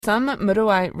Some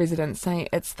Muriwai residents say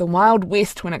it's the Wild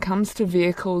West when it comes to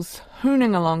vehicles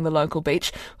hooning along the local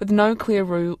beach with no clear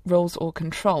rules or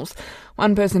controls.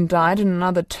 One person died and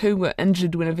another two were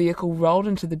injured when a vehicle rolled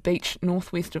into the beach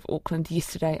northwest of Auckland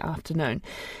yesterday afternoon.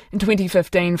 In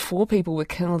 2015, 4 people were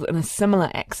killed in a similar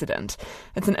accident.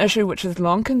 It's an issue which has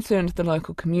long concerned the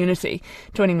local community.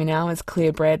 Joining me now is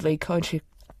Clare Bradley, co-chair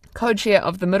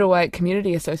of the Muriwai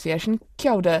Community Association.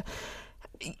 Kia ora.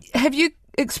 Have you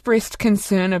expressed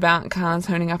concern about cars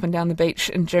hooning up and down the beach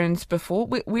in dunes before?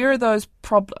 Where are those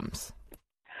problems?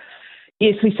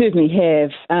 Yes, we certainly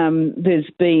have. There's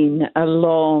been a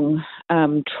long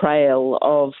trail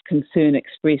of concern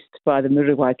expressed by the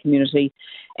Muriwai community,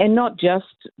 and not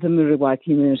just the Muriwai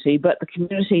community, but the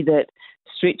community that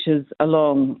stretches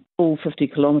along all 50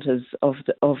 kilometres of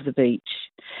the beach.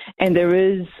 And there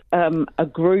is a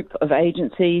group of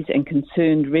agencies and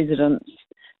concerned residents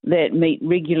that meet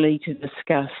regularly to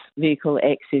discuss vehicle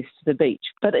access to the beach.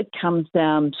 But it comes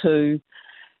down to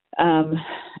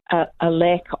a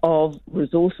lack of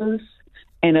resources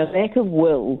and a lack of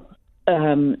will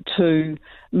to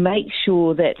make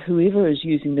sure that whoever is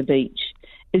using the beach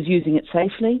is using it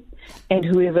safely, and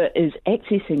whoever is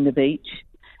accessing the beach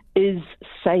is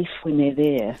safe when they're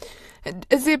there.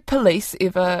 Is there police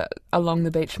ever along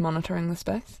the beach monitoring the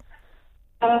space?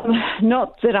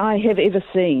 Not that I have ever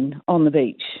seen on the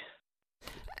beach.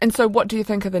 And so what do you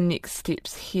think are the next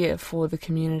steps here for the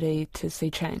community to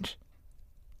see change?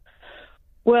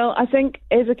 Well, I think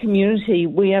as a community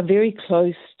we are very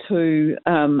close to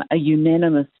a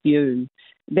unanimous view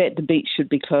that the beach should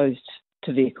be closed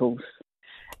to vehicles.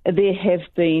 There have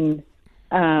been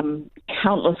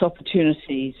countless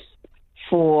opportunities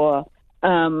for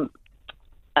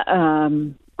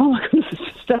oh my goodness, it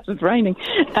just started raining.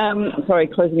 Sorry,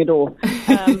 closing a door.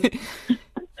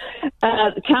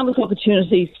 Countless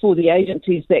opportunities for the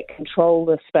agencies that control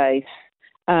the space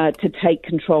to take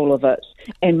control of it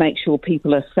and make sure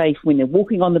people are safe when they're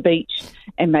walking on the beach,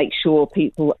 and make sure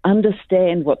people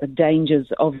understand what the dangers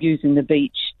of using the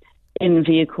beach in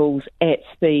vehicles at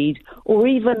speed or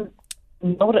even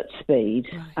not at speed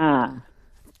are.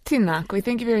 Tēnā koe,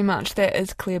 thank you very much. That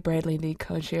is Clare Bradley, the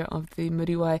co-chair of the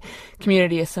Muriwai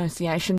Community Association.